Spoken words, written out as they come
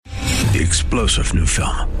The explosive new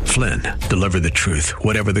film, Flynn, Deliver the Truth,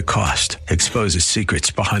 Whatever the Cost, exposes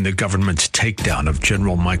secrets behind the government's takedown of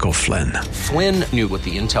General Michael Flynn. Flynn knew what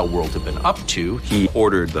the intel world had been up to. He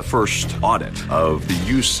ordered the first audit of the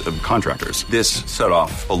use of contractors. This set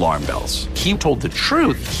off alarm bells. He told the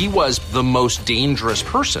truth. He was the most dangerous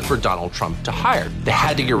person for Donald Trump to hire. They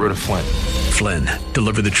had to get rid of Flynn. Flynn,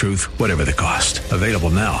 Deliver the Truth, Whatever the Cost. Available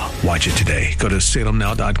now. Watch it today. Go to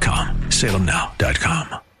salemnow.com.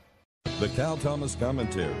 salemnow.com. The Cal Thomas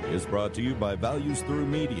Commentary is brought to you by Values Through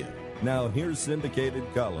Media. Now here's syndicated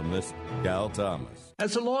columnist Cal Thomas.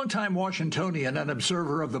 As a longtime Washingtonian and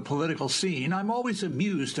observer of the political scene, I'm always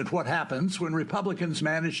amused at what happens when Republicans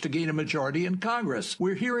manage to gain a majority in Congress.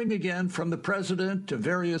 We're hearing again from the president to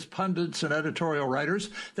various pundits and editorial writers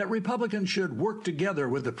that Republicans should work together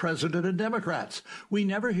with the president and Democrats. We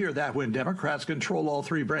never hear that when Democrats control all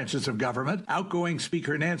three branches of government. Outgoing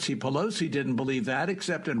Speaker Nancy Pelosi didn't believe that,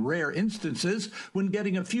 except in rare instances when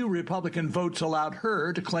getting a few Republican votes allowed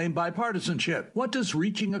her to claim bipartisanship. What does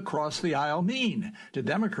reaching across the aisle mean? To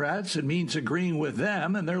Democrats, it means agreeing with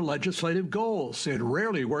them and their legislative goals. It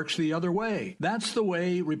rarely works the other way. That's the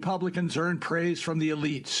way Republicans earn praise from the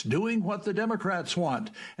elites, doing what the Democrats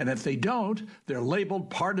want. And if they don't, they're labeled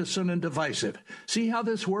partisan and divisive. See how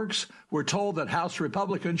this works? We're told that House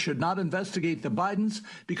Republicans should not investigate the Bidens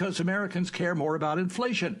because Americans care more about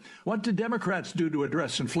inflation. What did Democrats do to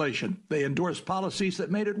address inflation? They endorsed policies that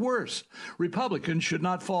made it worse. Republicans should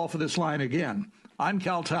not fall for this line again. I'm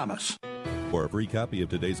Cal Thomas. For a free copy of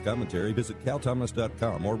today's commentary, visit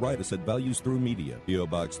calthomas.com or write us at Values Through Media, P.O.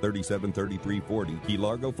 Box 373340, Key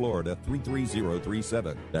Largo, Florida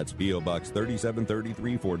 33037. That's P.O. Box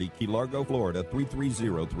 373340, Key Largo, Florida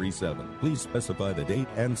 33037. Please specify the date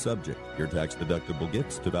and subject. Your tax-deductible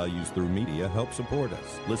gifts to Values Through Media help support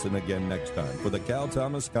us. Listen again next time for the Cal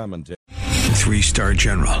Thomas Commentary. Three-star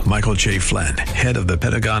General Michael J. Flynn, head of the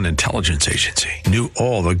Pentagon Intelligence Agency, knew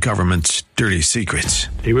all the government's dirty secrets.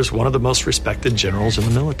 He was one of the most respected generals in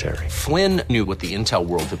the military. Flynn knew what the intel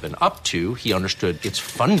world had been up to. He understood its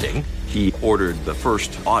funding. He ordered the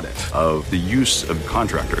first audit of the use of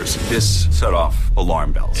contractors. This set off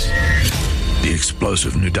alarm bells. The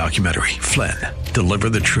explosive new documentary, Flynn, Deliver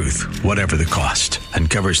the Truth, Whatever the Cost,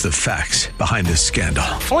 uncovers the facts behind this scandal.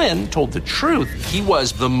 Flynn told the truth. He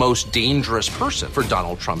was the most dangerous person for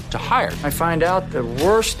Donald Trump to hire. I find out the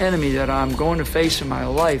worst enemy that I'm going to face in my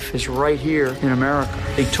life is right here in America.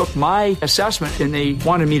 They took my assessment and they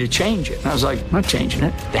wanted me to change it. And I was like, I'm not changing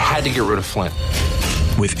it. They had to get rid of Flynn.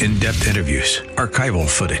 With in-depth interviews, archival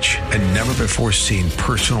footage, and never-before-seen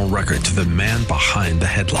personal records of the man behind the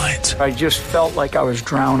headlines. I just felt like I was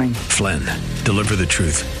drowning. Flynn, Deliver the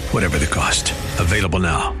Truth, Whatever the Cost. Available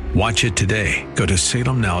now. Watch it today. Go to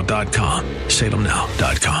salemnow.com.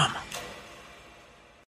 salemnow.com.